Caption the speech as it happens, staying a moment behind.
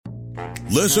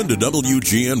Listen to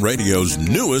WGN Radio's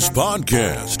newest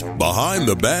podcast, Behind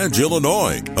the Badge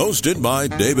Illinois, hosted by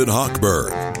David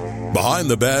Hochberg. Behind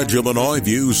the Badge Illinois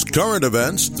views current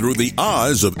events through the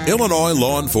eyes of Illinois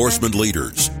law enforcement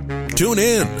leaders. Tune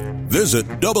in. Visit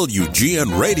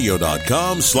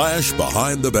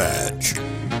WGNRadio.com/Behind the Badge.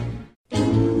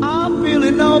 I'm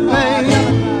feeling no pain.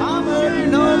 I'm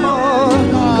hurting no more.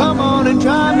 Come on and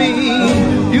try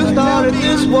me. You started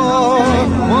this war.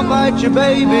 Won't bite you,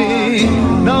 baby.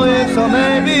 No ifs or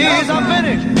maybes. I'm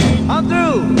finished. I'm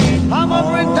through. I'm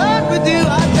over and done with you.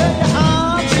 I tell you,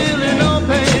 I'm feeling no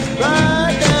pain.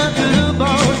 Right down to the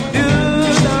bone.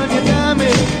 You've done your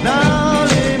damage. Now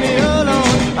leave me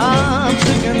alone. I'm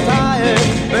sick and tired.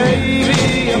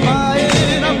 Baby, I'm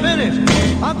buying. I'm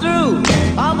finished. I'm through.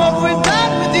 I'm over and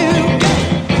done with you.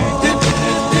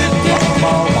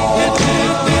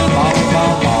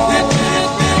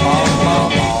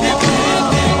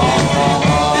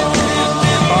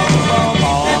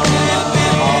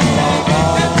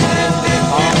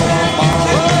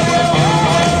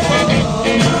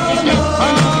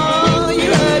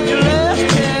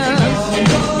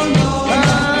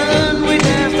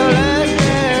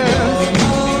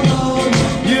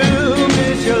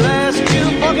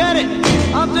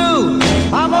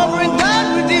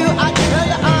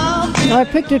 I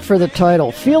picked it for the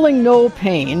title, Feeling No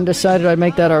Pain. Decided I'd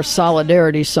make that our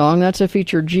solidarity song. That's a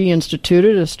feature G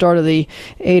instituted at the start of the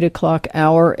 8 o'clock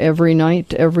hour every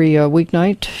night, every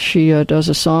weeknight. She does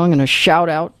a song and a shout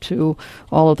out to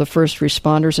all of the first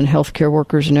responders and healthcare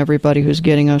workers and everybody who's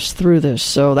getting us through this.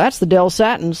 So that's the Del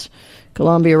Satins,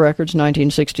 Columbia Records,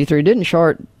 1963. Didn't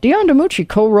chart. Dion DiMucci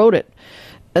co-wrote it.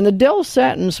 And the Del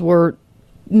Satins were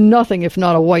nothing if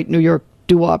not a white New York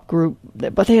doo-wop group,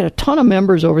 but they had a ton of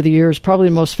members over the years. Probably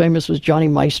the most famous was Johnny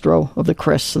Maestro of the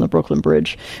Crests and the Brooklyn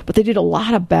Bridge, but they did a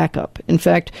lot of backup. In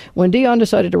fact, when Dion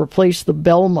decided to replace the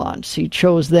Belmonts, he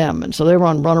chose them, and so they were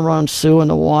on Run Around Sue and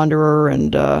the Wanderer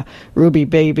and Ruby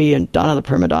Baby and Donna the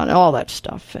Prima Donna, all that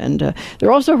stuff. And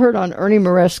they're also heard on Ernie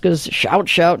Maresca's Shout,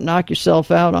 Shout, Knock Yourself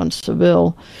Out on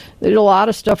Seville. They did a lot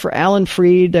of stuff for Alan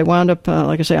Freed. They wound up,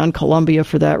 like I say, on Columbia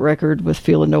for that record with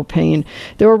Feeling No Pain.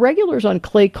 There were regulars on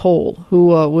Clay Cole, who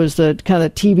was the kind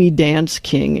of TV dance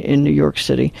king in New York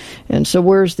City. And so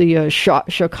where's the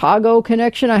Chicago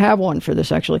connection? I have one for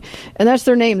this, actually. And that's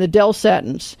their name, the Del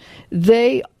Satins.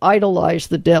 They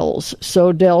idolized the Dells.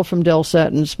 So Del from Del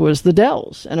Satins was the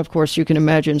Dells. And, of course, you can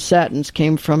imagine Satins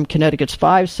came from Connecticut's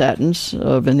Five Satins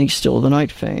of In the Still of the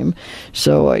Night fame.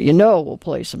 So, we'll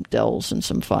play some Dells and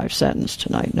some Five Satins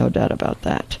tonight. No doubt about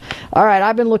that. All right,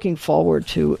 I've been looking forward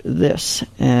to this.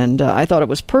 And I thought it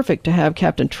was perfect to have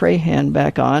Captain Trahan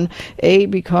back on.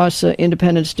 Because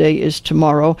Independence Day is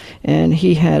tomorrow, and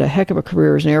he had a heck of a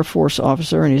career as an Air Force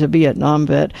officer, and he's a Vietnam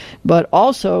vet. But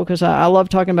also because I love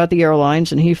talking about the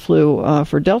airlines, and he flew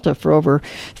for Delta for over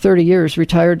 30 years,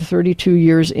 retired 32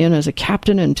 years in as a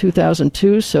captain in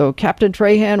 2002. So, Captain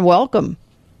Trahan, welcome.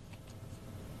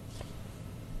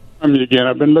 Again,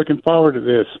 I've been looking forward to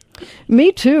this.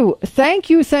 Me too.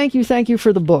 Thank you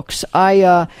for the books.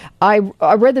 I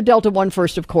read the Delta one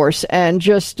first, of course, and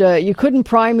just you couldn't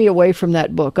pry me away from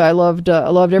that book. I loved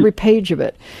every page of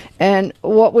it. And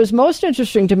what was most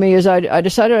interesting to me is I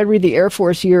decided I'd read the Air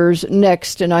Force years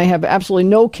next, and I have absolutely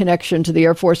no connection to the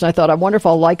Air Force. And I thought, I wonder if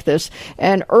I'll like this.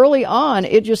 And early on,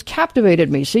 it just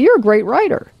captivated me. So you're a great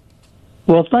writer.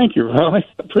 Well, thank you, Riley.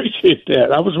 I appreciate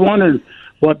that. I was wondering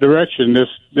what direction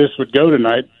this would go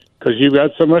tonight, because you've got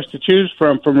so much to choose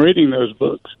from reading those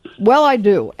books. Well, I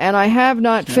do, and I have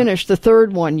not finished the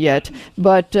third one yet,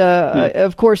 but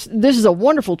of course, this is a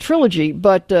wonderful trilogy,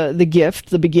 but The Gift,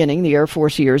 The Beginning, the Air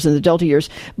Force years, and the Delta years,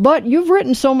 but you've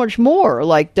written so much more,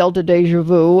 like Delta Deja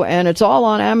Vu, and it's all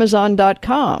on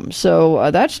Amazon.com, so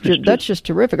that's just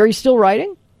terrific. Are you still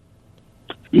writing?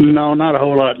 No, not a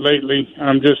whole lot lately.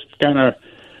 I'm just kind of...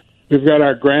 We've got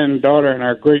our granddaughter and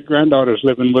our great-granddaughters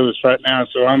living with us right now,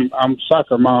 so I'm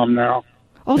soccer mom now.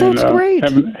 Oh, that's great.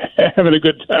 Having a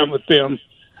good time with them.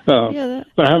 But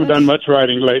I haven't done much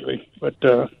writing lately. But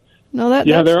that's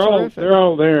they're terrific.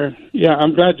 all there. Yeah,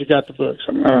 I'm glad you got the books.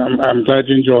 I'm glad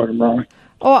you enjoyed them, Ronnie.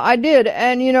 Oh, I did.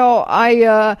 And,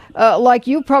 I, like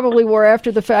you probably were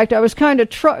after the fact, I was kind of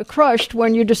crushed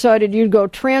when you decided you'd go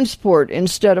transport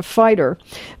instead of fighter.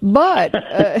 But,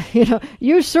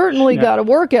 you certainly got a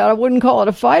workout. I wouldn't call it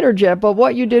a fighter jet, but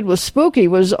what you did with Spooky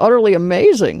was utterly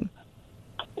amazing.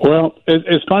 Well,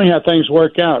 it's funny how things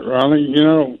work out,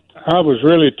 Ronnie. I was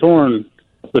really torn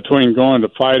between going to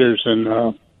fighters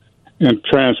and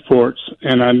transports,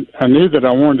 and I knew that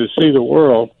I wanted to see the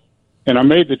world. And I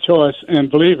made the choice, and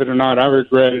believe it or not, I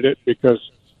regretted it, because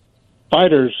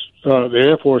fighters the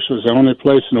Air Force was the only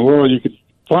place in the world you could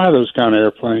fly those kind of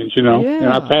airplanes, you know, and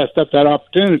I passed up that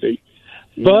opportunity.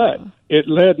 Yeah. But it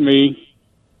led me,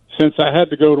 since I had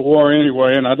to go to war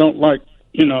anyway, and I don't like,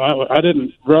 you know, I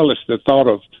didn't relish the thought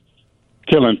of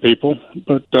killing people,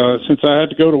 but since I had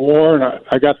to go to war, and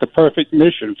I got the perfect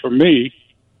mission for me,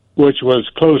 which was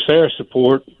close air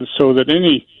support, so that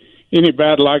any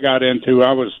battle I got into,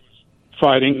 I was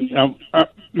fighting.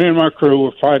 Me and my crew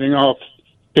were fighting off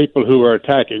people who were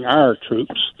attacking our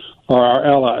troops or our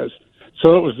allies.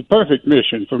 So it was the perfect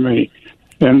mission for me,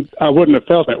 and I wouldn't have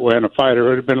felt that way in a fighter. It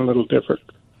would have been a little different.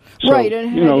 So, right,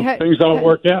 and things all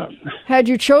worked out. Had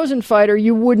you chosen fighter,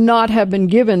 you would not have been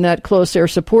given that close air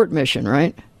support mission,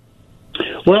 right?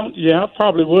 Well, yeah, I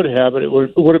probably would have, but it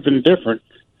would have been different.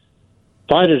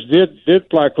 Fighters did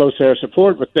fly close air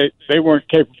support, but they weren't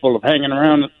capable of hanging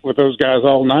around with those guys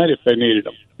all night if they needed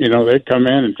them. You know, they'd come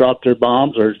in and drop their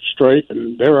bombs or strafe,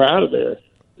 and they were out of there.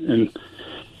 And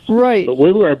right, but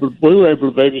we were able to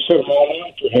babysit them all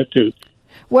night if we had to.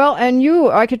 Well, and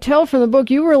I could tell from the book,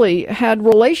 you really had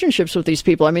relationships with these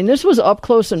people. I mean, this was up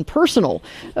close and personal,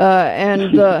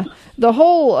 and the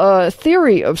whole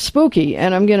theory of spooky.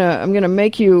 And I'm gonna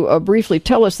make you briefly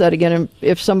tell us that again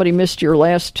if somebody missed your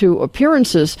last two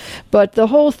appearances. But the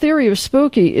whole theory of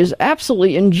spooky is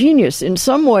absolutely ingenious. In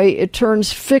some way, it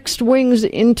turns fixed wings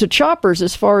into choppers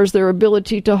as far as their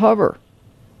ability to hover.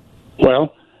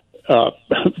 Well,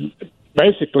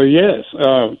 basically, yes.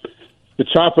 The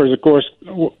choppers, of course,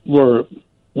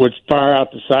 would fire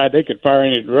out the side. They could fire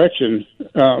any direction,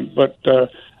 but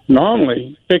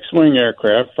normally fixed-wing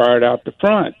aircraft fired out the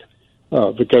front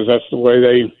because that's the way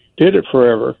they did it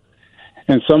forever.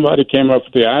 And somebody came up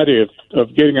with the idea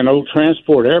of getting an old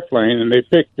transport airplane, and they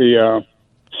picked the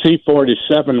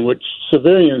C-47, which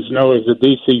civilians know as the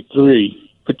DC-3,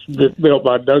 which was built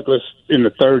by Douglas in the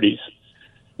 30s.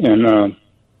 And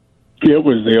it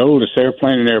was the oldest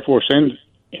airplane in Air Force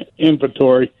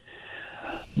inventory,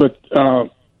 but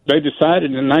they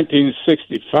decided in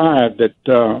 1965 that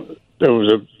there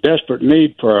was a desperate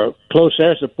need for a close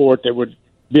air support that would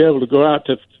be able to go out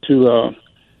to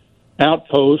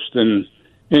outposts and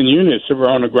units that were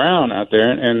on the ground out there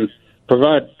and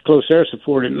provide close air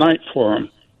support at night for them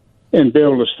and be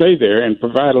able to stay there and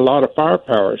provide a lot of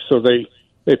firepower. So they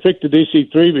picked the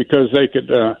DC-3 because they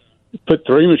could put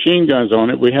 3 machine guns on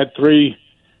it. We had 3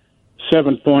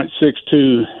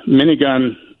 7.62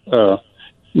 minigun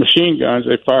machine guns.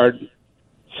 They fired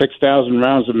 6,000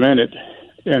 rounds a minute,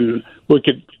 and we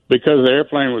could, because the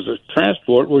airplane was a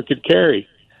transport, we could carry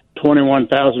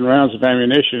 21,000 rounds of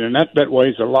ammunition, and that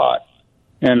weighs a lot.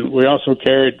 And we also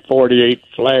carried 48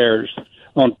 flares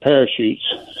on parachutes,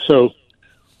 so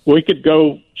we could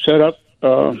go set up,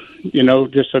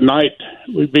 just a night.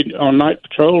 We'd be on night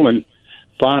patrol and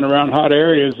flying around hot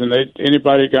areas, and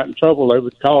anybody got in trouble, they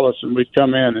would call us, and we'd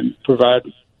come in and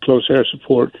provide close air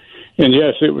support. And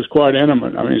yes, it was quite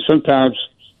intimate. I mean, sometimes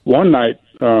one night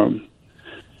the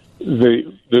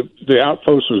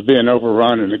outpost was being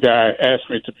overrun, and the guy asked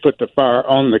me to put the fire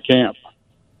on the camp,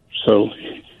 so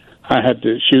I had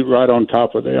to shoot right on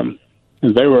top of them,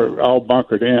 and they were all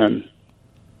bunkered in.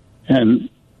 And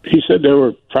he said there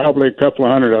were probably a couple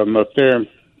of hundred of them up there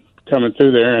coming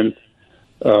through there, and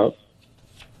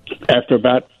after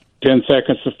about 10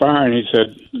 seconds of firing, he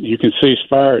said, "You can cease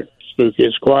fire, Spooky.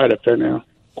 It's quiet up there now."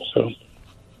 So,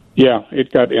 yeah,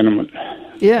 it got intimate.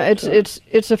 Yeah,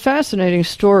 it's a fascinating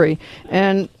story.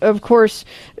 And, of course,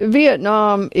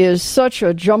 Vietnam is such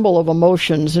a jumble of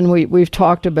emotions, and we've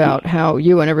talked about how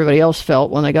you and everybody else felt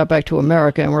when they got back to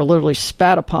America and were literally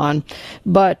spat upon.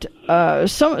 But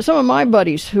some of my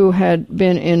buddies who had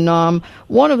been in Nam,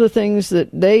 one of the things that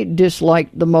they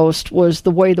disliked the most was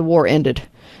the way the war ended.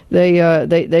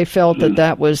 They felt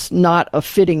that was not a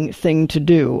fitting thing to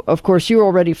do. Of course, you were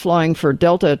already flying for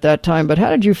Delta at that time, but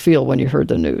how did you feel when you heard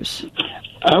the news?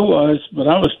 I was, but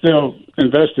I was still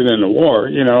invested in the war.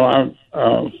 You know,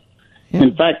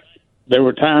 in fact, there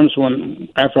were times when,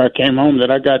 after I came home,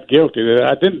 that I got guilty that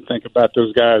I didn't think about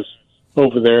those guys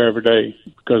over there every day,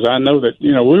 because I know that,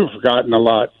 we were forgotten a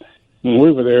lot when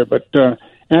we were there. But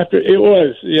after it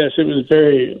was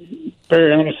very,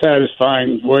 very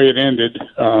unsatisfying way it ended.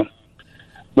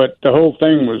 But the whole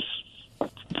thing was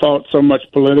fought so much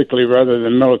politically rather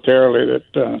than militarily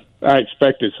that I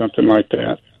expected something like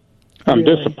that. I'm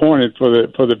disappointed for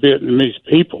the Vietnamese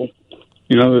people,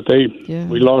 that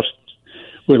we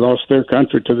we lost their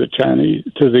country to the Chinese,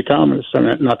 to the communists. I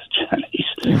mean, not the Chinese.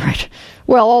 Right.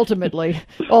 Well, ultimately,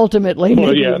 Well,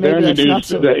 maybe they're in the that's news not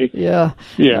so. today.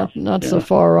 Not so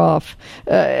far off.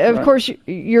 Of course,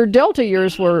 your Delta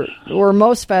years were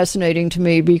most fascinating to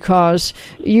me because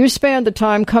you spanned the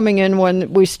time coming in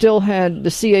when we still had the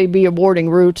CAB awarding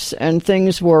routes and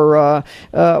things were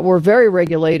very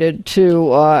regulated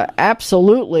to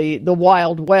absolutely the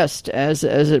Wild West, as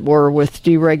it were, with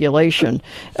deregulation.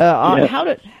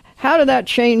 Yes. How did that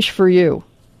change for you?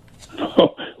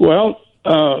 Oh, well.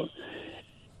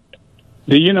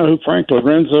 Do you know who Frank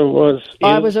Lorenzo was?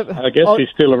 I guess he's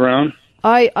still around.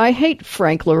 I hate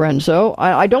Frank Lorenzo.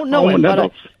 I don't know him,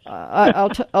 no.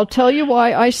 but I'll tell you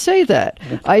why I say that.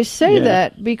 I say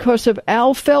that because of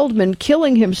Al Feldman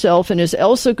killing himself in his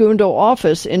El Segundo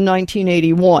office in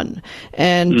 1981.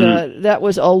 And that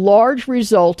was a large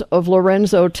result of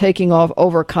Lorenzo taking off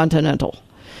over Continental.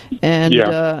 And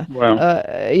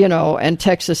and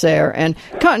Texas Air and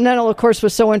Continental, of course,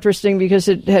 was so interesting because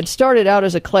it had started out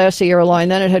as a classy airline,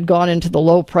 then it had gone into the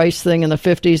low price thing in the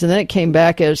 50s, and then it came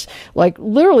back as like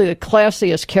literally the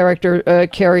classiest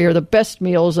carrier, the best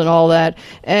meals and all that.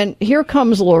 And here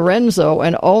comes Lorenzo,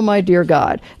 and oh my dear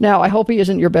God! Now I hope he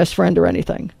isn't your best friend or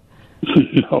anything.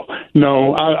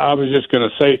 No. I was just going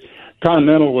to say.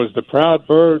 Continental was the proud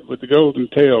bird with the golden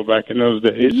tail back in those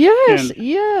days.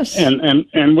 Yes.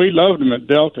 And we loved them at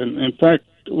Delta. And in fact,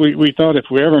 we thought if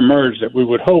we ever merged that we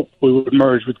would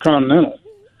merge with Continental.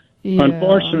 Yeah.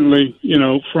 Unfortunately,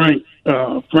 Frank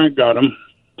got them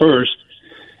first.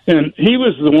 And he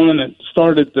was the one that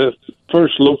started the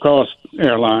first low-cost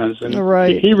airlines. And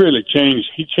he really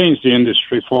changed the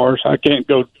industry for us. I can't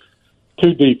go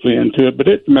too deeply into it, but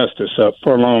it messed us up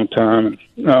for a long time.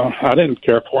 I didn't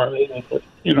care for him either, but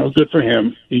good for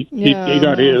him. He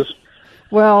got his.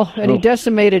 Well, and he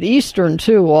decimated Eastern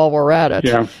too. While we're at it,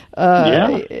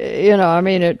 I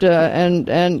mean it.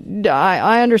 And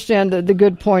I understand the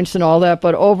good points and all that,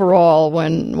 but overall,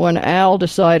 when Al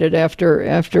decided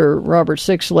after Robert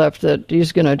Six left that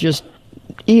he's going to just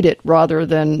eat it rather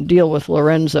than deal with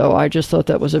Lorenzo, I just thought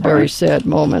that was a very sad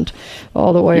moment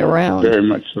all the way around. Very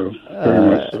much so.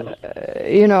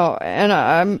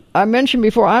 And I mentioned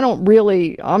before,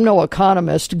 I'm no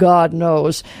economist, God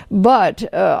knows,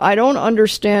 but I don't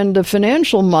understand the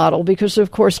financial model because, of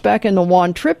course, back in the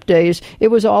Juan Trippe days, it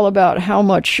was all about how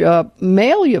much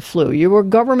mail you flew. You were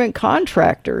government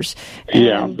contractors.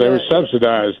 And, they were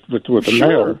subsidized with the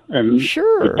mail, and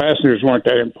the passengers weren't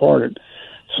that important.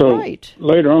 So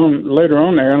later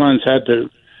on, the airlines had to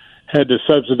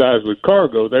subsidize with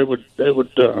cargo. They would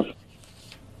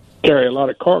carry a lot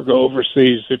of cargo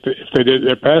overseas if they did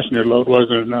their passenger load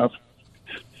wasn't enough.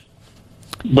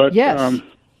 But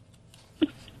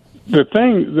the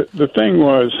thing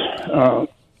was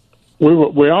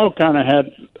we all kind of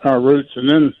had our roots, and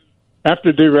then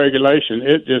after deregulation,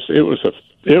 it was a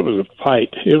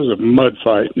fight. It was a mud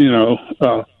fight,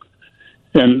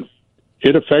 and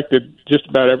it affected just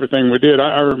about everything we did.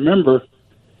 I remember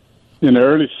in the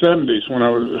early 70s when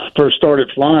I first started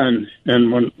flying,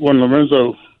 and when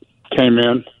Lorenzo came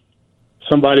in,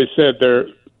 somebody said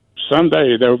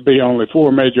someday there would be only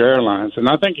 4 major airlines. And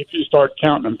I think if you start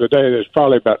counting them today, there's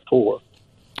probably about 4.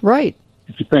 Right.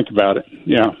 If you think about it,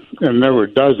 yeah. And there were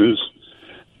dozens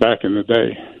back in the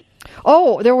day.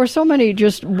 Oh, there were so many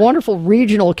just wonderful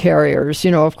regional carriers,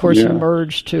 of course, who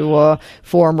merged to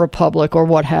form Republic or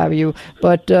what have you.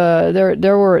 But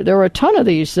there were a ton of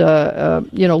these,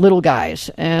 little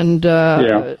guys, and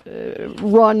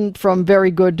run from very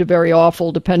good to very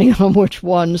awful, depending on which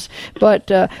ones.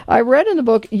 But I read in the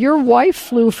book your wife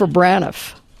flew for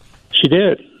Braniff. She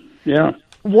did, yeah.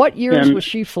 What years was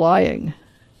she flying?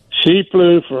 She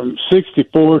flew from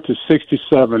 64 to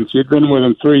 67. She'd been with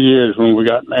him 3 years when we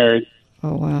got married.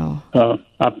 Oh, wow.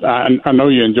 I know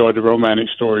you enjoyed the romantic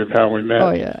story of how we met.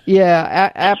 Oh, yeah.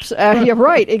 Yeah, you're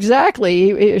right,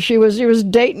 exactly. She was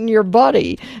dating your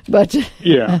buddy, but...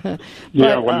 Yeah.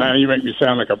 Well, now you make me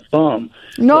sound like a bum.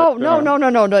 No.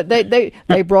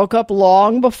 They broke up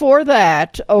long before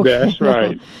that. Okay. That's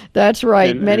right. That's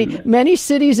right. Many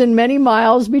cities and many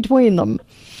miles between them.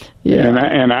 Yeah.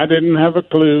 And I didn't have a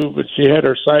clue, but she had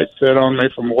her sights set on me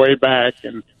from way back,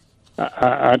 and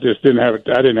I just didn't have a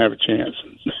chance.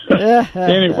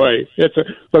 Anyway,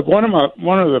 but one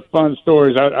of the fun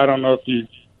stories. I don't know if you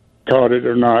caught it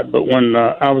or not, but when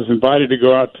I was invited to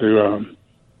go out to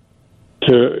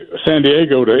San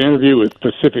Diego to interview with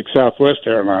Pacific Southwest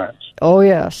Airlines. Oh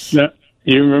yes. Now,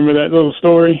 you remember that little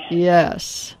story?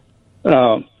 Yes.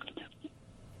 Part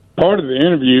of the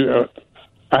interview.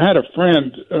 I had a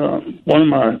friend,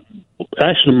 my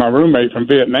roommate from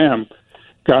Vietnam,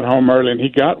 got home early, and he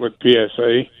got with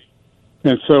PSA.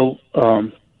 And so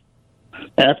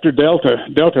after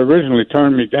Delta originally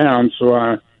turned me down,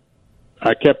 so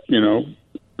I kept,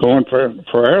 going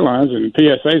for airlines, and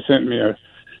PSA sent me a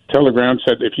telegram,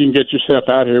 said, if you can get yourself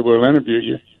out here, we'll interview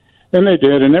you. And they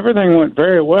did, and everything went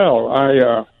very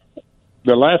well.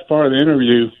 The last part of the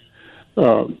interview,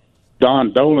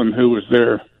 Don Dolan, who was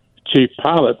their chief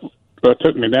pilot,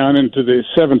 took me down into the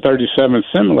 737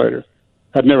 simulator.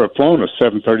 I'd never flown a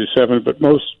 737, but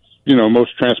most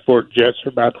transport jets are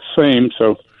about the same.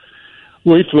 So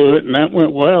we flew it, and that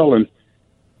went well. And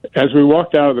as we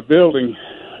walked out of the building,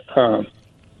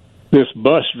 this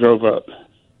bus drove up.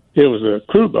 It was a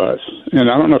crew bus. And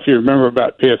I don't know if you remember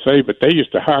about PSA, but they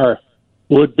used to hire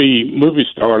would-be movie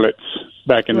starlets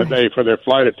back in the day for their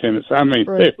flight attendants. I mean,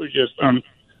 they were just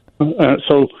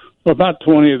so about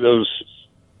 20 of those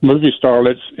movie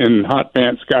starlets in hot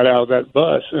pants got out of that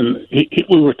bus, and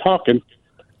we were talking,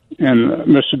 and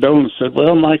Mr. Dolan said,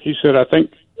 well, Mike, he said,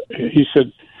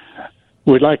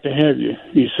 we'd like to have you.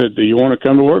 He said, do you want to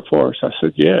come to work for us? I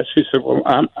said, yes. He said, well,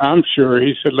 I'm sure.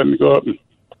 He said, let me go up and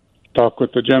talk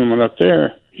with the gentleman up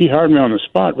there. He hired me on the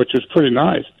spot, which was pretty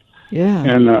nice. Yeah.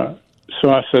 And so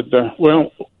I said,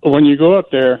 well, when you go up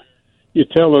there, you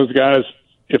tell those guys,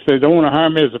 if they don't want to hire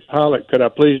me as a pilot, could I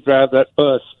please drive that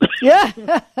bus? Yeah.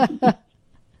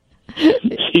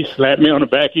 He slapped me on the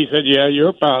back. He said, yeah, you're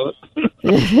a pilot.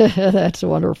 That's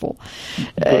wonderful.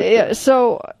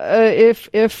 So if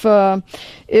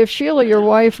Sheila, your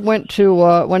wife, went to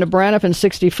Braniff in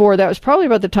 '64, that was probably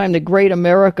about the time that Great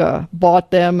America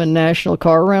bought them and National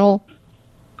Car Rental.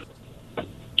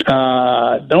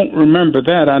 Don't remember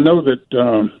that. I know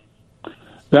that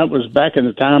that was back in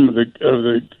the time of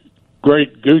the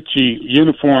great Gucci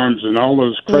uniforms and all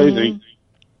those crazy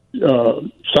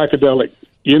psychedelic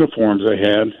uniforms they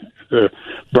had. The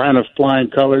Braniff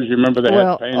flying colors. You remember that?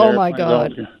 Well, oh my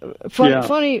God!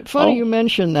 Funny you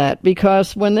mention that,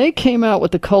 because when they came out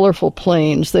with the colorful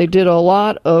planes, they did a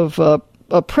lot of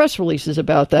press releases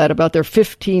about their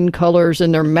 15 colors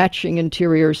and their matching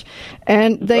interiors.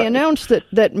 And they announced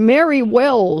that Mary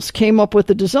Wells came up with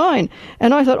the design.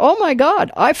 And I thought, oh my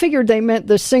God, I figured they meant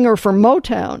the singer from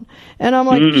Motown. And I'm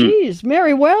like, geez,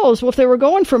 Mary Wells. Well, if they were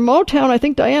going for Motown, I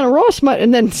think Diana Ross might.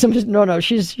 And then no,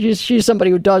 she's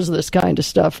somebody who does this kind of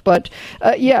stuff. But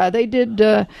they did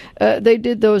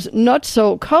those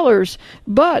nutso colors.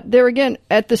 But there again,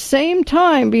 at the same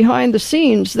time, behind the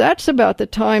scenes, that's about the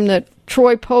time that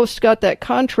Troy Post got that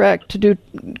contract to do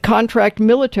contract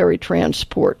military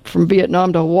transport from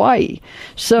Vietnam to Hawaii.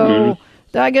 So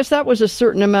I guess that was a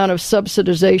certain amount of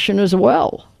subsidization as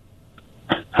well.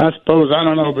 I suppose. I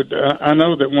don't know, but I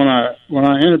know that when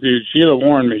I interviewed, Sheila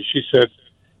warned me. She said,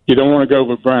 you don't want to go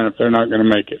with Braniff. They're not going to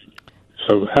make it.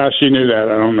 So how she knew that,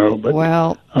 I don't know. But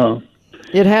well,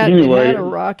 it had a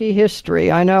rocky history.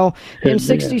 I know in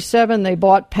 '67 they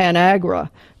bought Panagra,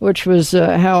 which was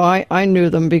how I knew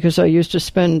them, because I used to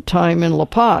spend time in La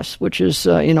Paz, which is,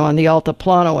 on the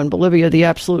Altiplano in Bolivia, the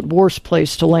absolute worst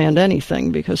place to land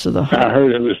anything because of the... I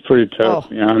heard it was pretty tough.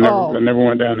 Oh, I never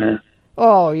went down there.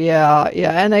 Oh, yeah.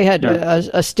 And they had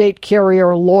a state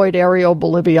carrier, Lloyd Aéreo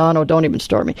Boliviano, don't even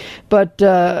start me. But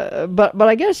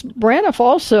I guess Braniff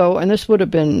also, and this would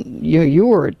have been, you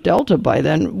were at Delta by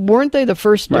then, weren't they the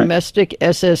first domestic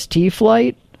SST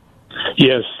flight?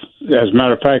 Yes. As a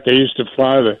matter of fact, they used to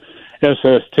fly the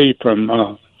SST from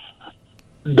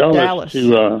Dallas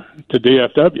to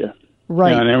DFW.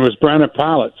 Right. And it was Braniff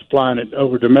pilots flying it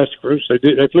over domestic routes.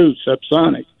 They flew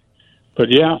subsonic. But,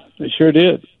 yeah, they sure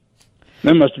did.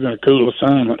 That must have been a cool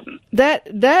assignment.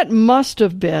 That must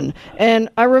have been. And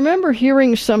I remember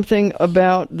hearing something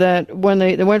about that when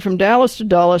they went from Dallas to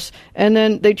Dulles, and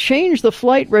then they changed the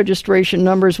flight registration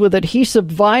numbers with adhesive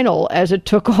vinyl as it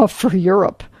took off for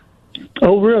Europe.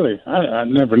 Oh, really? I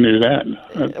never knew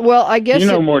that. Well, I guess... You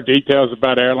know more details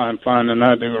about airline flying than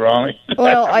I do, Raleigh.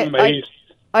 Well,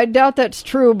 I doubt that's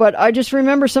true, but I just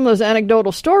remember some of those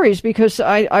anecdotal stories, because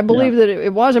I believe that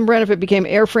it wasn't Braniff, it became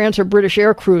Air France or British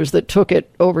Air Crews that took it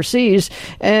overseas.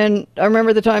 And I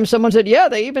remember the time someone said, yeah,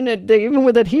 they even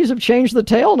with adhesive changed the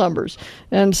tail numbers.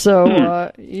 And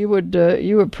so you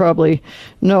would probably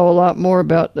know a lot more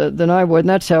about that than I would. And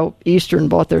that's how Eastern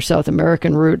bought their South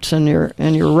American routes. And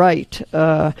you're right.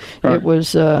 It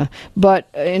was, but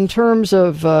in terms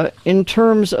of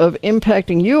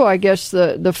impacting you, I guess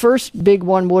the first big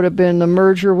one would have been the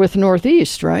merger with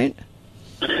Northeast, right?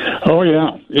 Oh,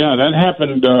 yeah. Yeah, that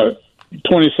happened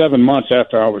 27 months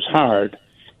after I was hired.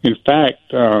 In fact,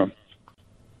 the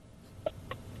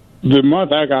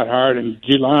month I got hired in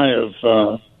July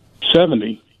of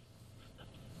 70,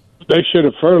 they should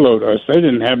have furloughed us. They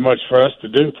didn't have much for us to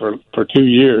do for 2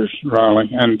 years, Raleigh,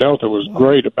 and Delta was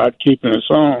great about keeping us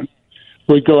on.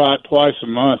 We'd go out twice a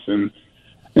month and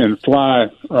fly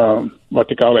what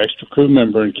they call extra crew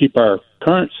member and keep our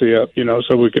currency up,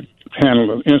 so we could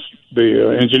handle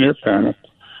the engineer panel.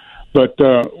 But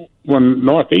when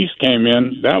Northeast came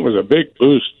in, that was a big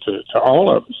boost to all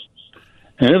of us.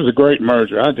 And it was a great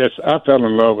merger. I fell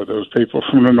in love with those people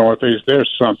from the Northeast. There's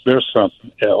something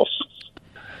else.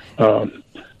 I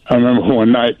remember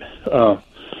one night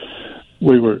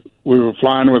we were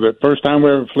flying with the first time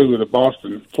we ever flew with the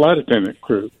Boston flight attendant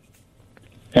crew,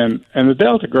 and the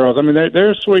Delta girls. I mean,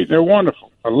 they're sweet, they're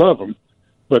wonderful. I love them,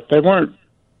 but they weren't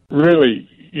really,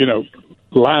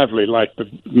 lively like the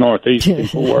Northeast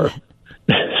people were.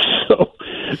 So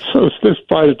this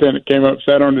flight attendant came up,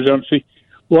 sat on the jump seat.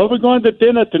 Well, we're going to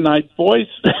dinner tonight, boys.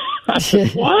 I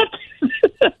said, what?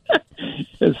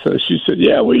 And so she said,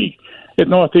 yeah, at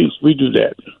Northeast, we do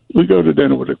that. We go to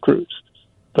dinner with the crews.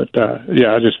 But,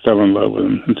 I just fell in love with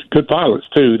them. Good pilots,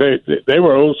 too. They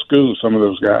were old school, some of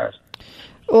those guys.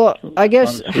 Well, I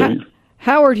guess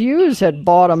Howard Hughes had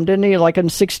bought them, didn't he, like in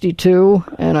 1962?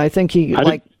 And I think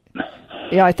I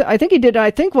think he did.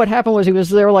 I think what happened was he was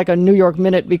there like a New York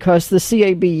minute because the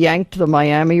CAB yanked the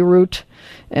Miami route.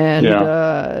 And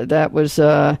that was,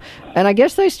 and I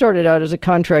guess they started out as a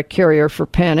contract carrier for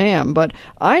Pan Am, but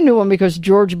I knew him because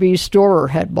George B. Storer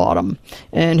had bought him,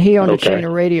 and he owned a chain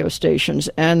of radio stations.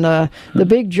 And the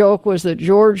big joke was that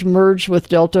George merged with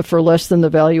Delta for less than the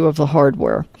value of the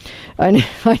hardware. I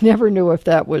never knew if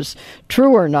that was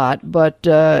true or not, but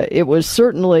it was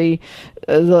certainly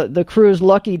the crew's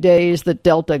lucky days that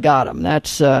Delta got him.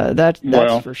 That's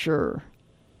for sure.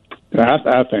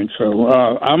 I think so.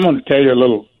 I'm going to tell you a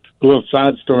little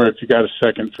side story if you got a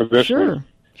second for this one.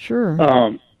 Sure.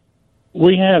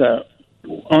 We had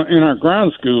in our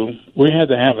ground school, we had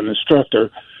to have an instructor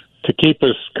to keep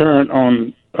us current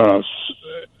on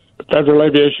federal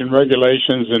aviation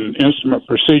regulations and instrument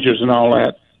procedures and all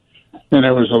that. And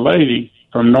there was a lady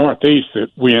from Northeast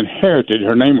that we inherited.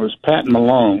 Her name was Pat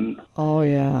Malone. Oh,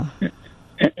 yeah.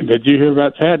 Did you hear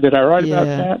about Pat? Did I write about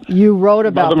Pat? You wrote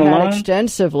about Pat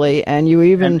extensively, and you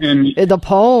even the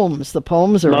poems. The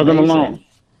poems are Mother amazing. Malone.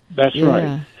 That's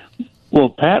right. Well,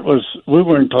 Pat we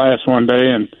were in class one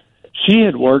day, and she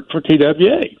had worked for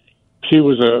TWA. She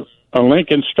was a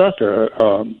Link instructor,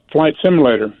 a flight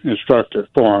simulator instructor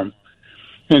for him.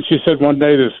 And she said one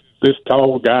day this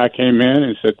tall guy came in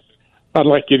and said, "I'd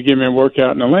like you to give me a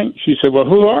workout in the Link." She said, "Well,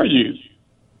 who are you?"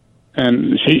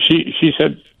 And she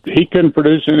said he couldn't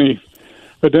produce any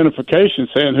identification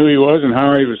saying who he was and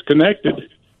how he was connected.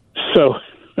 So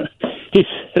he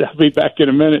said, "I'll be back in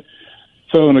a minute."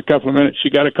 So in a couple of minutes, she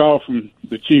got a call from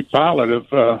the chief pilot of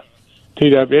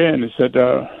TWA, and he said,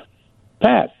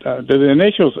 "Pat, do the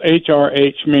initials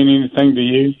HRH mean anything to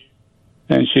you?"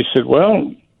 And she said,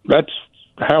 "Well, that's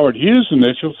Howard Hughes'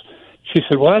 initials." She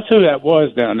said, "Well, that's who that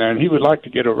was down there, and he would like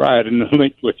to get a ride in the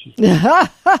Link with you."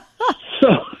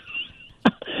 So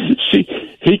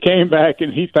he came back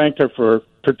and he thanked her for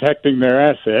protecting their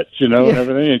assets, and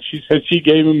everything. And she said she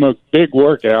gave him a big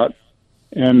workout,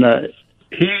 and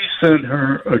he sent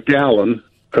her a gallon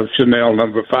of Chanel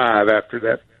No. 5 after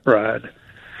that ride.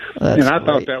 That's I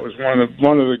thought that was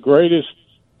one of the greatest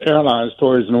airline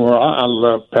stories in the world. I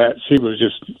love Pat. She was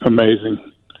just amazing.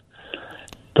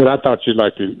 But I thought you'd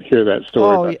like to hear that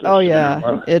story. Oh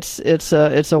yeah, it's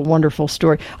a wonderful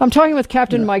story. I'm talking with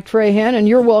Captain Mike Trahan, and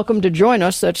you're welcome to join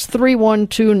us. That's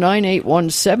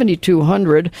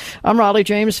 312-981-7200. I'm Raleigh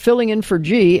James, filling in for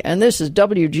G, and this is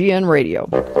WGN Radio.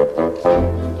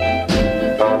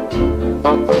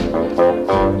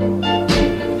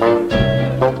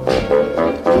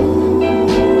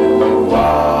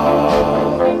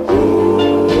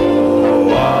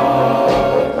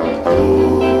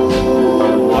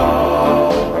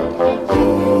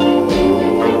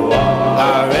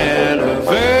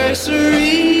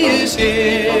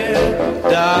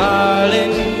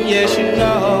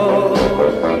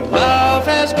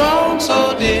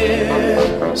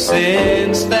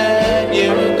 Since that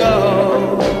year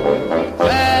ago,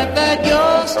 glad that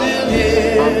you're still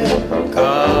here,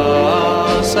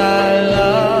 'cause I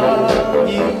love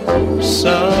you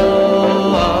so.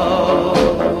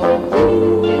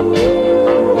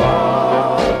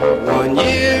 1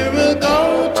 year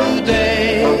ago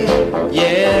today,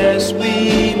 yes,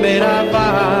 we made our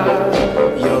vow.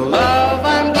 Your love,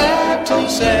 I'm glad to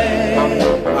say,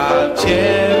 I've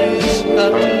cherished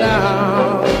up to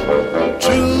now.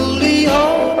 Truly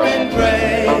hope and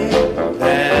pray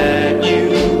that you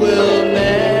will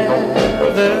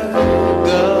never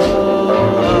go.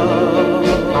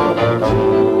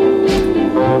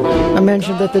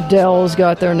 mentioned that the Dells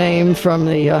got their name from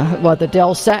the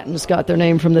Dell Satins got their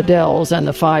name from the Dells and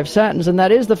the Five Satins, and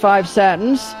that is the Five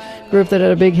Satins, group that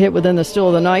had a big hit within the Still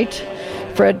of the Night.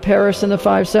 Fred Paris and the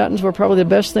Five Satins were probably the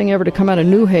best thing ever to come out of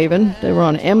New Haven. They were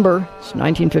on Ember. It's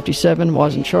 1957,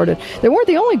 wasn't charted. They weren't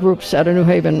the only groups out of New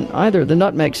Haven either. The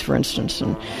Nutmegs, for instance,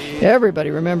 and everybody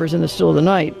remembers In the Still of the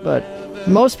Night, but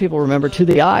most people remember To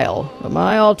the Isle, but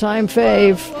my all-time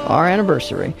fave, Our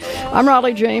Anniversary. I'm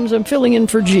Raleigh James. I'm filling in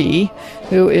for G,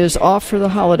 who is off for the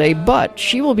holiday, but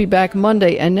she will be back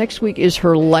Monday, and next week is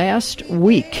her last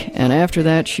week. And after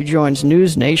that, she joins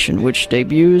News Nation, which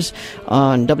debuts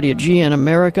on WGN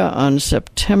America on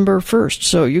September 1st.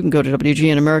 So you can go to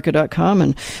WGNAmerica.com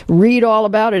and read all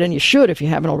about it, and you should if you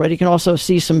haven't already. You can also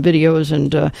see some videos,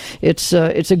 and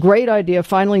it's a great idea.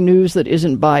 Finally, news that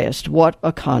isn't biased. What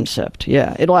a concept.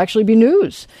 Yeah, it'll actually be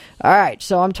news. All right,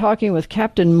 so I'm talking with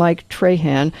Captain Mike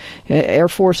Trahan, Air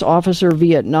Force officer,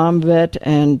 Vietnam vet,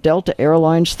 and Delta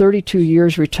Airlines, 32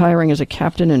 years, retiring as a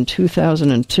captain in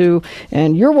 2002.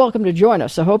 And you're welcome to join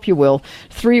us. I hope you will.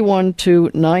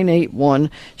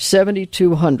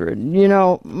 312-981-7200. You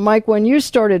know, Mike, when you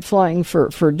started flying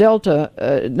for Delta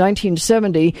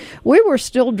 1970, we were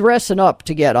still dressing up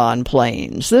to get on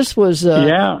planes. This was,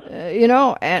 you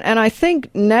know, and I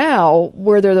think now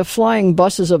where they're the flying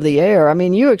buses of the air, I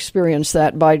mean, you experienced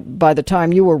that by the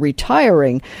time you were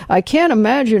retiring. I can't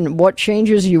imagine what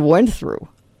changes you went through.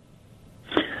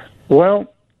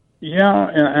 Well, yeah,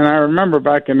 and I remember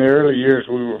back in the early years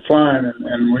we were flying,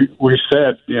 and we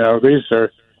said, you know, these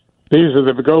are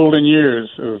the golden years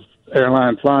of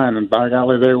airline flying, and by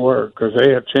golly, they were, because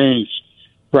they have changed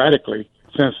radically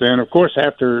since then. Of course,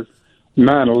 after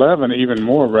 9/11, even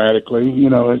more radically. You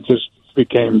know, it just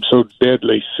became so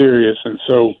deadly serious and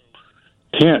so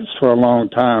tense for a long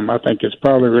time. I think it's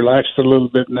probably relaxed a little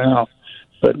bit now.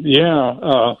 But,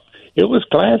 yeah, it was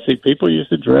classy. People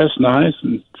used to dress nice,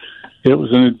 and it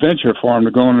was an adventure for them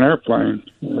to go on an airplane.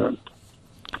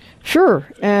 Sure,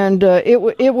 and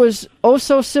it was oh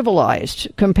so civilized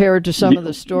compared to some of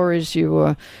the stories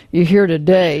you hear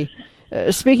today.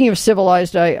 Speaking of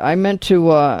civilized, I meant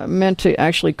to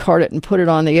actually cart it and put it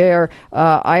on the air.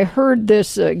 I heard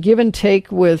this give and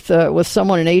take with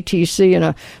someone in ATC and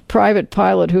a private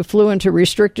pilot who flew into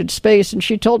restricted space, and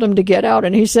she told him to get out,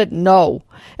 and he said no.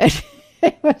 And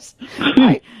it was,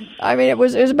 I mean, it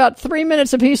was about 3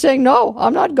 minutes of he saying no,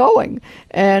 I'm not going,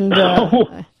 and.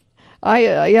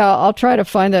 I'll try to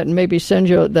find that and maybe send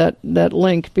you that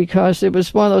link, because it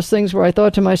was one of those things where I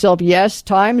thought to myself, yes,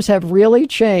 times have really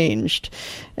changed.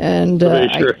 And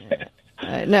sure.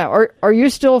 Now, are you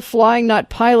still flying,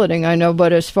 not piloting, I know,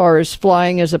 but as far as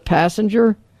flying as a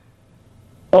passenger?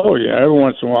 Oh, yeah. Every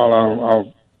once in a while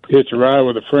I'll hitch a ride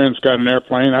with a friend's got an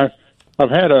airplane. I've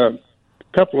had a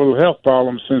couple of health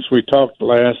problems since we talked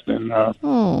last, and I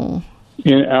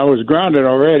was grounded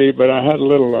already, but I had a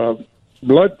little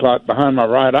blood clot behind my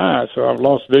right eye, so I've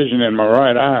lost vision in my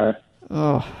right eye.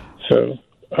 Oh. So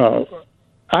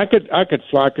I could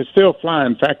fly. I could still fly.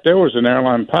 In fact, there was an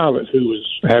airline pilot who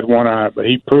had one eye, but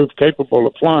he proved capable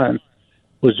of flying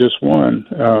with just one.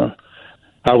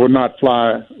 I would not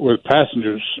fly with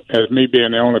passengers as me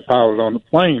being the only pilot on the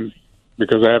plane,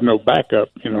 because I have no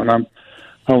backup, you know, and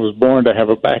I was born to have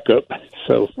a backup.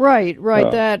 So right,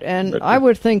 that, and I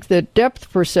would think that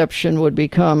depth perception would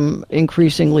become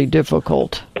increasingly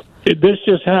difficult. This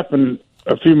just happened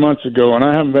a few months ago, and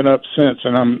I haven't been up since,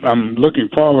 and I'm looking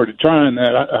forward to trying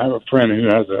that. I have a friend who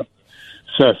has a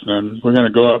Cessna, and we're going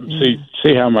to go up and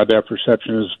see how my depth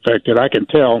perception is affected. I can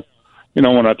tell, you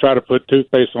know, when I try to put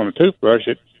toothpaste on a toothbrush,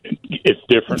 it's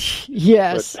different.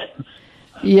 Yes,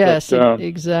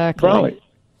 exactly. Probably.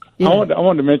 Yeah. I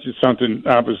wanted to mention something.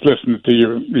 I was listening to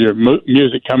your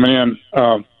music coming in.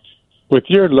 With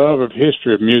your love of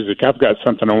history of music, I've got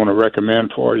something I want to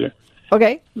recommend for you.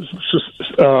 Okay.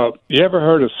 You ever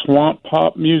heard of swamp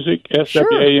pop music?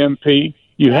 SWAMP?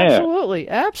 You have?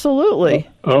 Absolutely.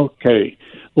 Okay.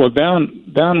 Well,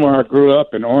 down where I grew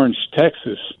up in Orange,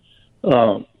 Texas,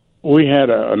 we had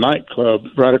a nightclub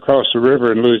right across the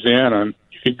river in Louisiana, and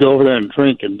you could go over there and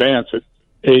drink and dance at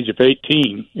the age of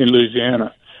 18 in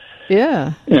Louisiana.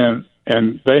 Yeah.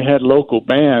 And they had local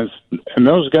bands, and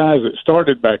those guys that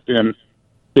started back then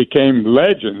became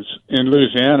legends in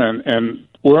Louisiana, and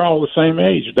we're all the same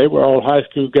age. They were all high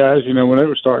school guys, you know, when they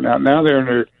were starting out. Now they're in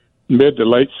their mid to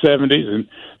late 70s, and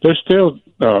they're still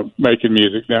making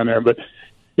music down there. But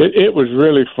it was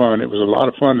really fun. It was a lot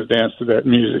of fun to dance to that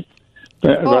music.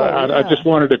 I just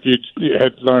wondered if you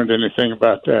had learned anything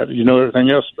about that. You know everything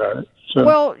else about it. So.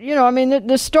 Well, I mean,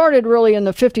 this started really in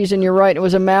the 50s, and you're right. It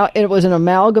was an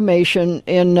amalgamation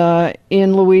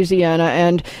in Louisiana,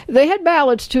 and they had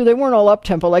ballads too. They weren't all up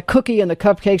tempo. Like Cookie and the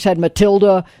Cupcakes had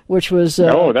Matilda, which was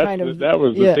that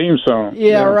was the theme song.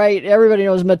 Yeah, right. Everybody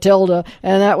knows Matilda,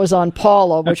 and that was on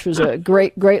Paula, which was a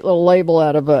great little label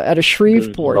out of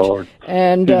Shreveport.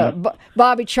 And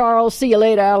Bobby Charles, See You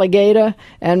Later, Alligator,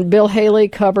 and Bill Haley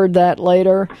covered that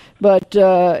later. But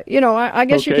I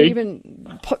guess you could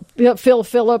even Phil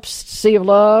Phillips, Sea of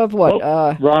Love.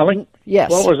 Raleigh?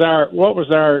 Yes. What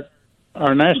was our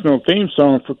national theme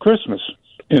song for Christmas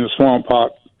in the Swamp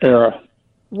Pop era?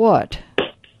 What?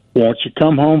 Won't you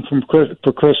come home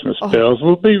for Christmas? Bells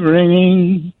will be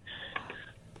ringing.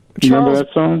 Remember that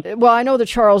song? Well, I know the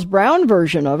Charles Brown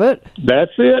version of it.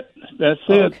 That's it.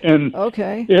 Okay. And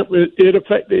okay.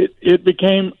 It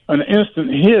became an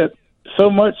instant hit, so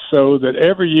much so that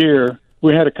every year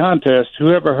we had a contest.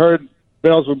 Whoever heard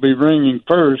Bells Would Be Ringing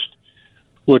first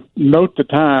would note the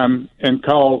time and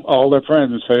call all their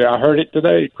friends and say, I heard it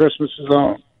today. Christmas is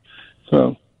on.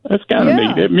 So that's kind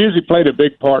of neat. Music played a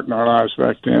big part in our lives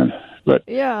back then. But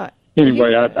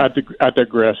anyway, I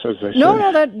digress, as they say.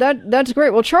 No, that's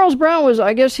great. Well, Charles Brown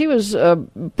he was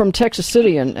from Texas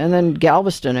City and then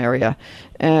Galveston area.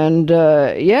 And,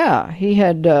 he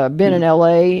had been in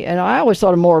L.A., and I always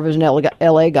thought of more of as an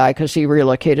L.A. guy because he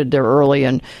relocated there early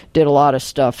and did a lot of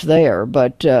stuff there.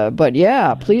 But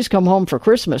Please Come Home for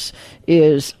Christmas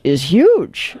is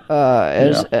huge.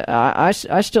 I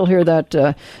still hear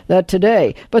that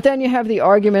today. But then you have the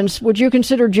arguments, would you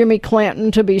consider Jimmy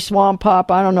Clanton to be swamp pop?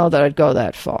 I don't know that I'd go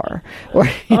that far.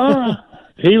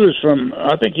 He was from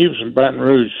Baton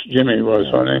Rouge, Jimmy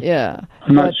was, wasn't he? Yeah.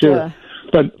 I'm not sure.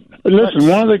 But listen,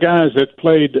 one of the guys that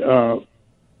played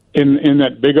in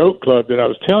that Big Oak Club that I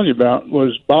was telling you about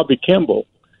was Bobby Kimball,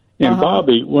 and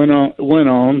Bobby went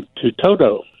on to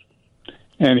Toto,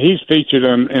 and he's featured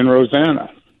in Rosanna,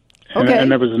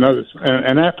 and there was another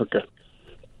in Africa.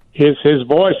 His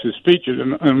voice is featured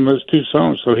in those two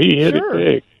songs, so he hit it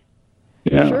big.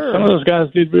 Yeah, some of those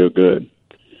guys did real good.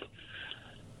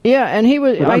 Yeah, and he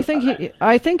was. I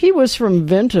think he was from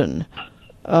Vinton.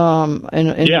 In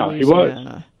Louisiana. He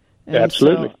was. And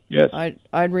absolutely, so yes.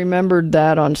 I'd remembered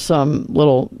that on some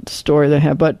little story they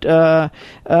had, but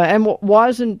and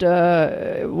wasn't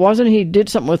he did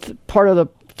something with part of the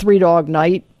Three Dog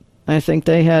Night? I think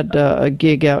they had a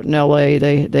gig out in L.A.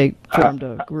 They formed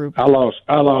a group. I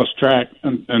lost track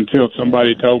until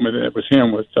somebody told me that it was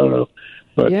him with Toto.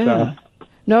 But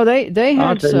no, they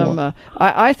had some.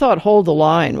 I thought "Hold the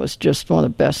Line" was just one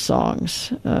of the best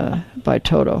songs by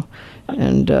Toto.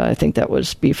 And I think that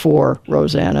was before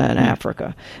Rosanna and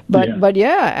Africa. But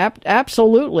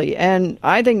absolutely. And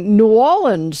I think New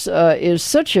Orleans is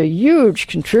such a huge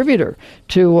contributor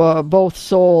to both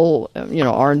soul,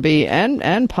 R&B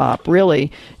and pop,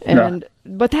 really. And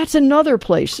but that's another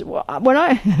place. When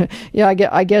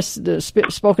I guess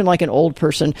spoken like an old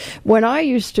person. When I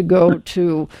used to go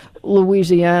to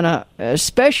Louisiana,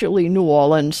 especially New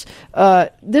Orleans,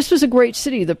 this was a great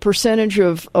city. The percentage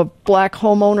of black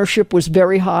home ownership was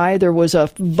very high. There was a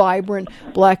vibrant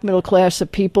black middle class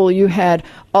of people. You had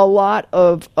a lot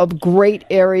of great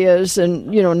areas, and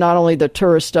not only the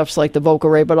tourist stuffs like the Boca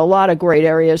Raton, but a lot of great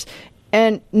areas.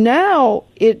 And now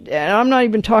and I'm not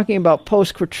even talking about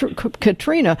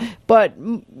post-Katrina, but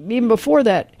even before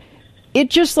that, it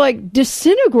just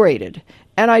disintegrated.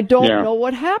 And I don't know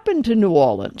what happened to New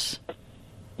Orleans.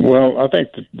 Well, I think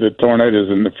the tornadoes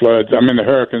and the floods, the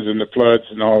hurricanes and the floods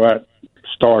and all that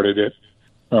started it.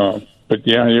 But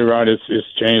you're right, it's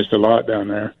changed a lot down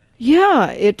there.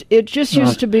 Yeah, it just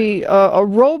used to be a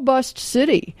robust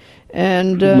city.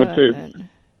 And the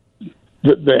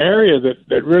area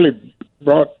that really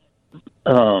brought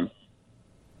swamp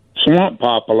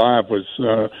pop alive was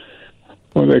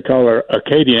what they call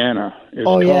Acadiana. We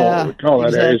call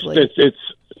that exactly. area.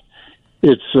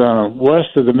 It's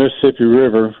west of the Mississippi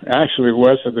River, actually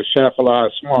west of the Chapalaya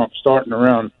Swamp, starting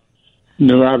around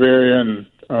New Iberia and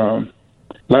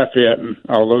Lafayette and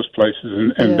all those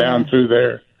places, and down through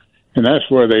there. And that's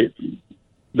where they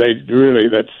really,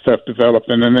 that stuff developed.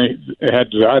 And then they had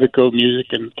Zydeco music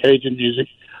and Cajun music.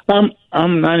 I'm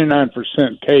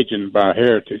 99% Cajun by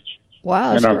heritage.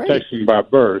 Wow, that's and I'm great. Texan by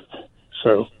birth.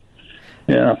 So,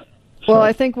 yeah. Well,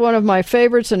 I think one of my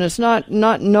favorites, and it's not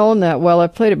known that well,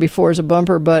 I've played it before as a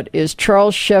bumper, but is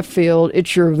Charles Sheffield,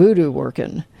 It's Your Voodoo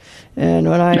Workin'. And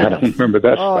when I don't remember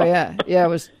that. Oh, stuff. yeah, it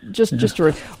was just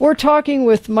terrific. We're talking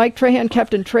with Mike Trahan,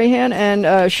 Captain Trahan,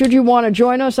 and should you want to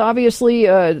join us, obviously,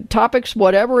 topics,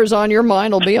 whatever is on your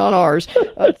mind will be on ours.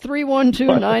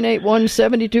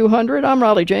 312-981-7200. I'm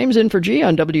Raleigh James, in for G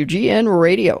on WGN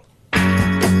Radio.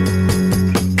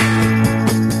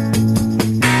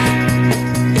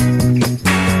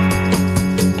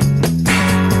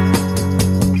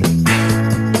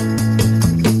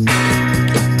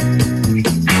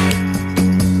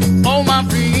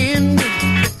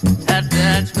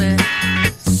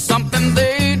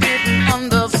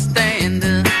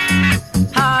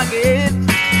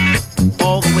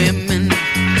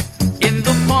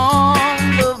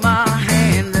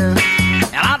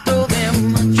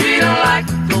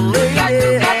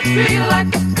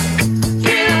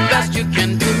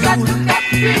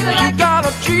 You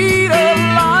gotta treat her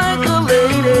like a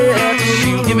lady.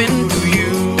 She'll give in to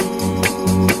you.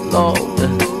 Lord,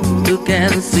 look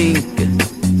and sink.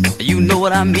 You know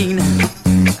what I mean.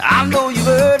 I know you've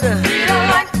heard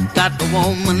that the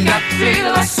woman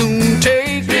got soon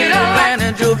take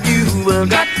advantage of you.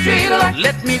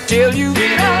 Let me tell you,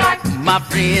 my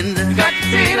friend,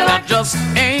 that just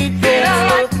ain't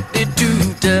no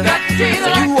substitute. So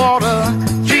you ought to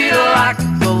treat her like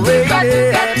a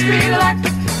lady.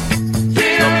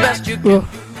 The best you can.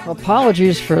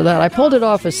 Apologies for that. I pulled it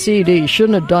off a CD.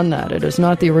 Shouldn't have done that. It is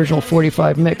not the original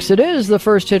 45 mix. It is the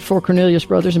first hit for Cornelius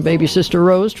Brothers and Baby Sister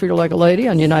Rose, Treat Her Like a Lady,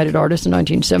 on United Artists in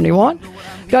 1971.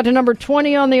 Got to number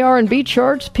 20 on the R&B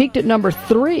charts, peaked at number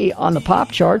 3 on the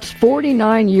pop charts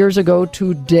 49 years ago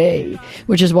today,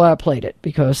 which is why I played it,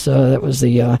 because that was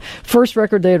the first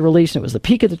record they had released, and it was the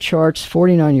peak of the charts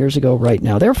 49 years ago right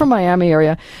now. They're from Miami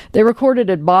area. They recorded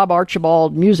at Bob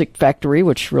Archibald Music Factory,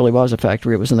 which really was a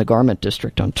factory. It was in the Garment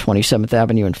District on 27th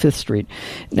Avenue and 5th Street.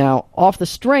 Now, off the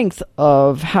strength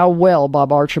of how well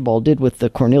Bob Archibald did with the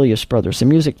Cornelius Brothers, the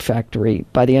Music Factory,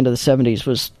 by the end of the 70s,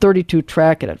 was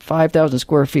 32-track, and at 5,000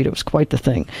 square feet, it was quite the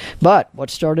thing. But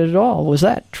what started it all was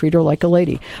that, Treat Her Like a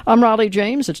Lady. I'm Raleigh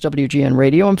James. It's WGN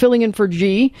Radio. I'm filling in for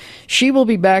G. She will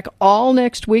be back all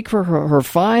next week for her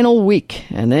final week,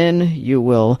 and then you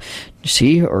will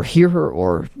see her or hear her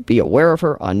or be aware of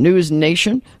her on News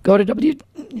Nation. Go to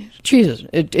Jesus,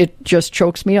 it just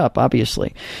chokes me up,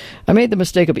 obviously. I made the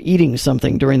mistake of eating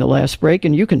something during the last break,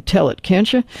 and you can tell it,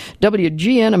 can't you?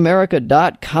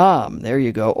 WGNAmerica.com. There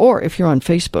you go. Or if you're on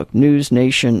Facebook, News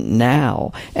Nation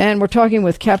Now. And we're talking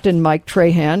with Captain Mike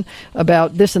Trahan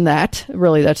about this and that.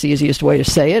 Really, that's the easiest way to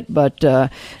say it, but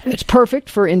it's perfect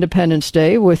for Independence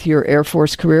Day with your Air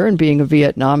Force career and being a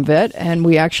Vietnam vet. And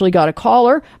we actually got a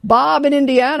caller, Bob in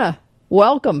Indiana.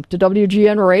 Welcome to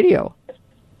WGN Radio.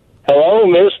 Hello,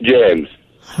 Miss James.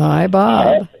 Hi,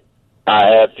 Bob. I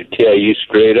have to tell you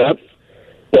straight up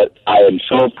that I am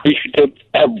so appreciative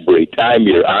every time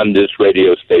you're on this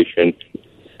radio station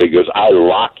because I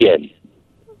lock in.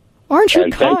 Aren't you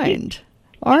kind?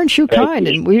 Aren't you kind?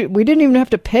 And we didn't even have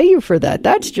to pay you for that.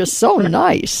 That's just so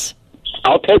nice.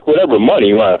 I'll take whatever money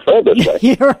you want to throw this way.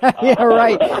 Yeah,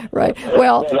 right.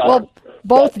 Well,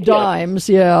 both dimes,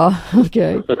 yeah.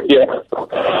 Okay. Yeah,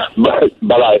 but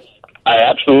I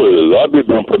absolutely love your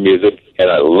bumper music,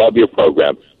 and I love your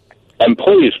program. And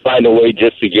please find a way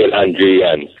just to get on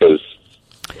GN, because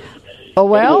it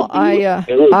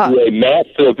would be a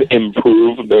massive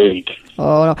improvement.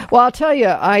 Oh no! Well, I'll tell you,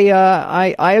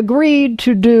 I agreed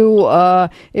to do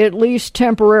at least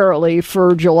temporarily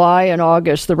for July and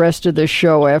August the rest of this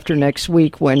show after next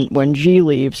week when G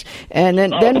leaves, and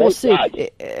then we'll see.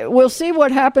 We'll see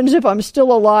what happens if I'm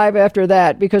still alive after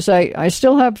that, because I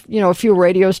still have a few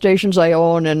radio stations I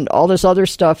own and all this other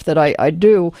stuff that I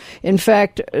do. In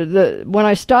fact, when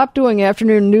I stop doing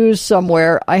afternoon news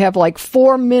somewhere, I have like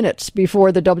 4 minutes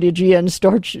before the WGN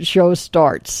show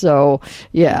starts. So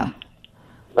yeah.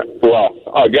 Well,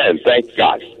 again, thank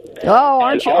God. Oh,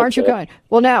 aren't you kind?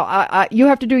 Well, now you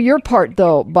have to do your part,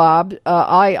 though, Bob.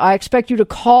 I expect you to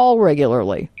call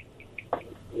regularly.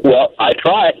 Well, I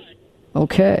try.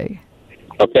 Okay,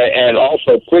 and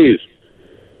also, please,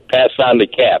 pass on the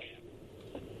Cap.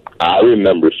 I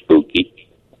remember Spooky.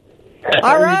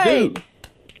 All right.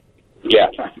 Yeah,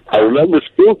 I remember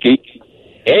Spooky,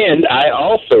 and I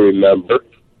also remember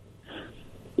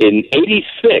in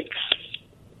 '86,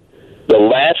 the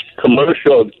last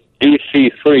commercial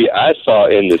DC-3 I saw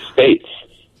in the States.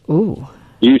 Ooh.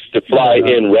 Used to fly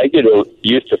in regularly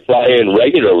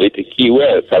to Key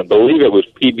West. I believe it was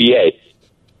PBA.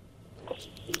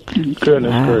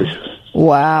 Goodness gracious.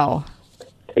 Wow.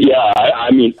 Yeah,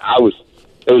 I mean, it was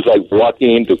like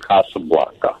walking into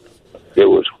Casablanca. It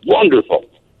was wonderful.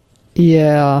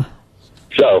 Yeah.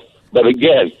 So, but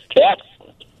again, Kat,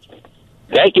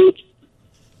 thank you.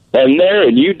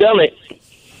 And you done it.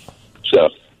 So.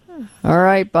 All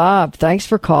right, Bob. Thanks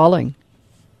for calling.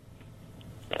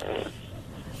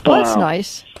 Well, that's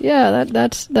nice. Yeah,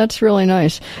 that's really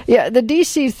nice. Yeah, the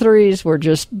DC-3s were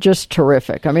just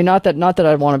terrific. I mean, not that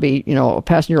I want to be a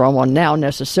passenger on one now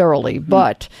necessarily,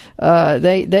 but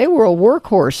they were a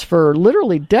workhorse for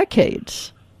literally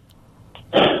decades.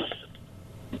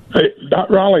 Hey,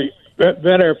 Raleigh, that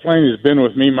airplane has been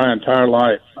with me my entire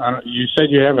life. You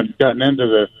said you haven't gotten into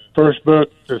the first book,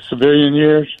 The Civilian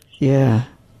Years. Yeah.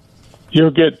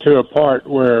 You'll get to a part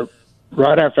where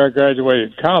right after I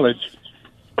graduated college,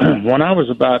 when I was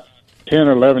about 10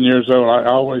 or 11 years old, I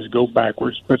always go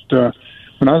backwards, but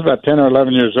when I was about 10 or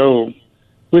 11 years old,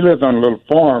 we lived on a little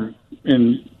farm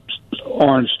in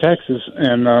Orange, Texas,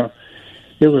 and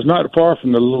it was not far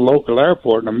from the little local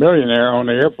airport, and a millionaire owned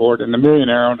the airport, and the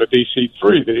millionaire owned a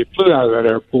DC-3 that he flew out of that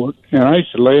airport. And I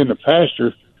used to lay in the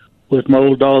pasture with my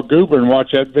old dog Goober and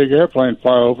watch that big airplane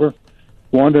fly over,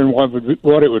 wondering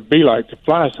what it would be like to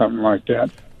fly something like that.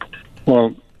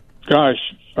 Well, gosh,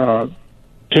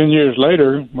 10 years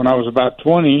later, when I was about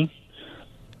 20,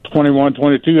 21,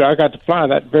 22, I got to fly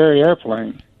that very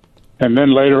airplane. And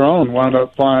then later on, wound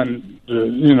up flying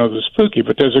the Spooky.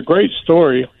 But there's a great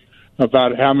story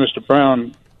about how Mr.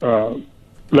 Brown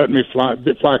let me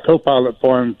fly co-pilot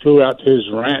for him, flew out to his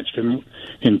ranch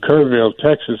in Kerrville,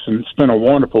 Texas, and spent a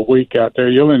wonderful week out there.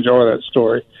 You'll enjoy that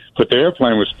story. But the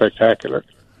airplane was spectacular.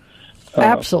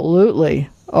 Absolutely.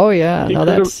 Oh, yeah.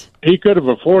 He could have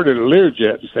afforded a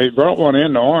Learjet. They brought one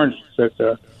in to Orange and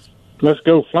said, let's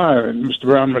go fly. And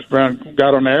Mr. Brown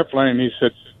got on the airplane, and he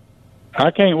said,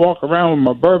 I can't walk around with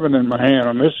my bourbon in my hand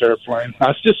on this airplane.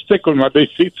 I just stick with my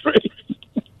DC-3.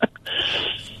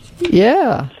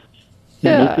 Yeah.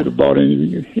 Yeah. He could have bought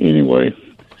anything anyway.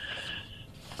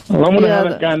 Well, I wonder how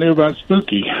that guy knew about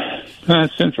Spooky.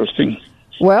 That's interesting.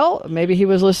 Well, maybe he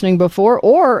was listening before,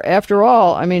 or after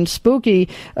all, I mean, Spooky,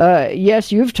 yes,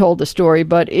 you've told the story,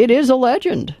 but it is a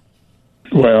legend.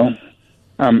 Well,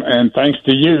 and thanks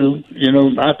to you,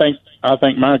 I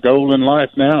think my goal in life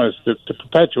now is to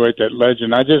perpetuate that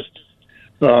legend. I just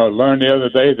learned the other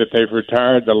day that they've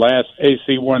retired the last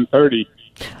AC-130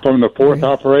 from the 4th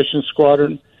Operations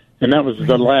Squadron, and that was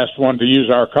the last one to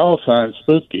use our call sign,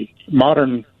 Spooky,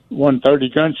 modern 130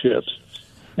 gunships.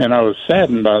 And I was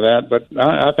saddened by that, but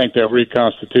I think they'll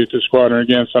reconstitute the squadron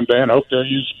again someday, and hope they'll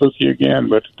use Spooky again.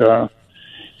 But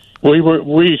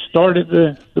we started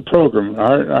the program.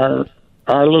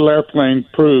 Our little airplane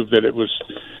proved that it was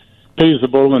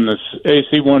feasible, and the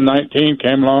AC-119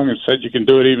 came along and said you can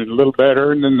do it even a little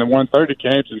better, and then the 130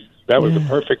 came, and that was the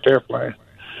perfect airplane.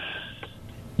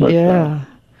 But,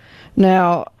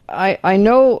 now, I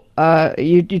know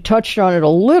you touched on it a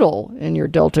little in your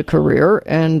Delta career,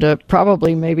 and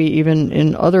probably maybe even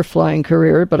in other flying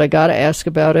career, but I got to ask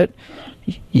about it.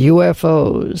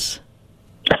 UFOs.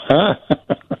 I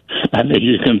knew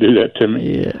you were going to do that to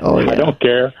me. Yeah. Oh, yeah. I don't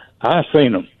care. I've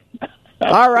seen them.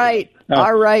 All right.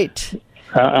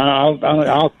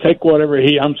 I'll take whatever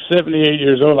I'm 78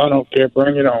 years old. I don't care.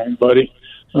 Bring it on, buddy.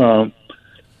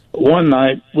 One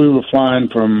night we were flying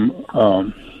from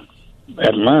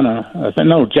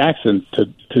Jackson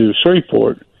to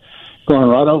Shreveport, going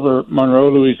right over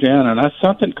Monroe, Louisiana, and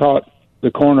something caught the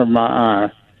corner of my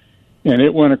eye, and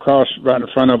it went across right in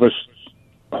front of us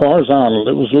horizontal.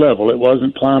 It was level. It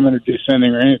wasn't climbing or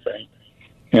descending or anything,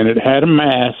 and it had a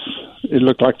mass. It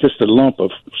looked like just a lump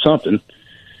of something,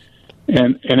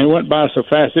 and it went by so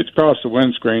fast it crossed the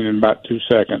windscreen in about 2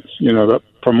 seconds.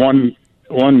 From one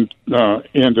end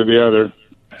to the other,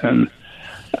 and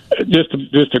just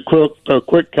a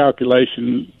quick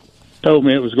calculation told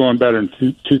me it was going better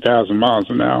than 2,000 miles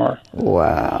an hour.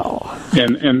 Wow!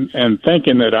 And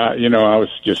thinking that I was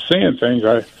just seeing things,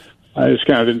 I just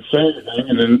kind of didn't say anything.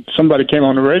 And then somebody came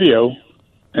on the radio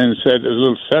and said there's a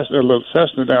little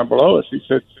Cessna down below us. He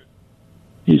said,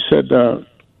 Shreveport,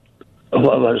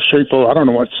 I don't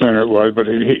know what center it was, but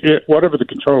whatever the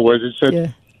control was, he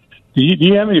said, do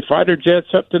you have any fighter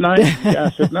jets up tonight? I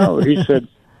said, no. He said,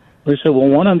 well,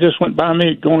 one of them just went by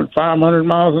me going 500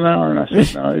 miles an hour. And I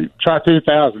said, no, try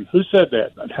 2,000. Who said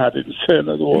that? I didn't say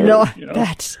another word. No,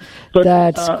 that's great.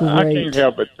 I can't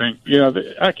help but think,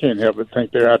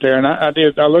 they're out there. And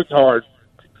I looked hard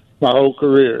my whole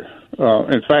career.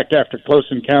 In fact, after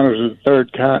Close Encounters of the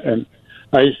Third Kind, and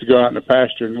I used to go out in the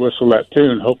pasture and whistle that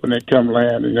tune, hoping they'd come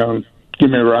land, and give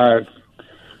me a ride.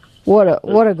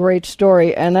 What a great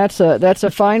story, and that's a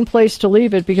fine place to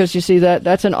leave it, because you see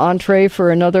that's an entree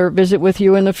for another visit with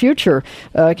you in the future,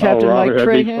 Captain Mike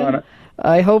Trahan.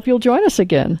 I hope you'll join us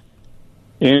again.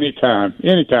 Anytime.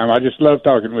 I just love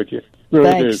talking with you. Really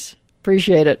Thanks. do.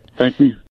 Appreciate it. Thank you.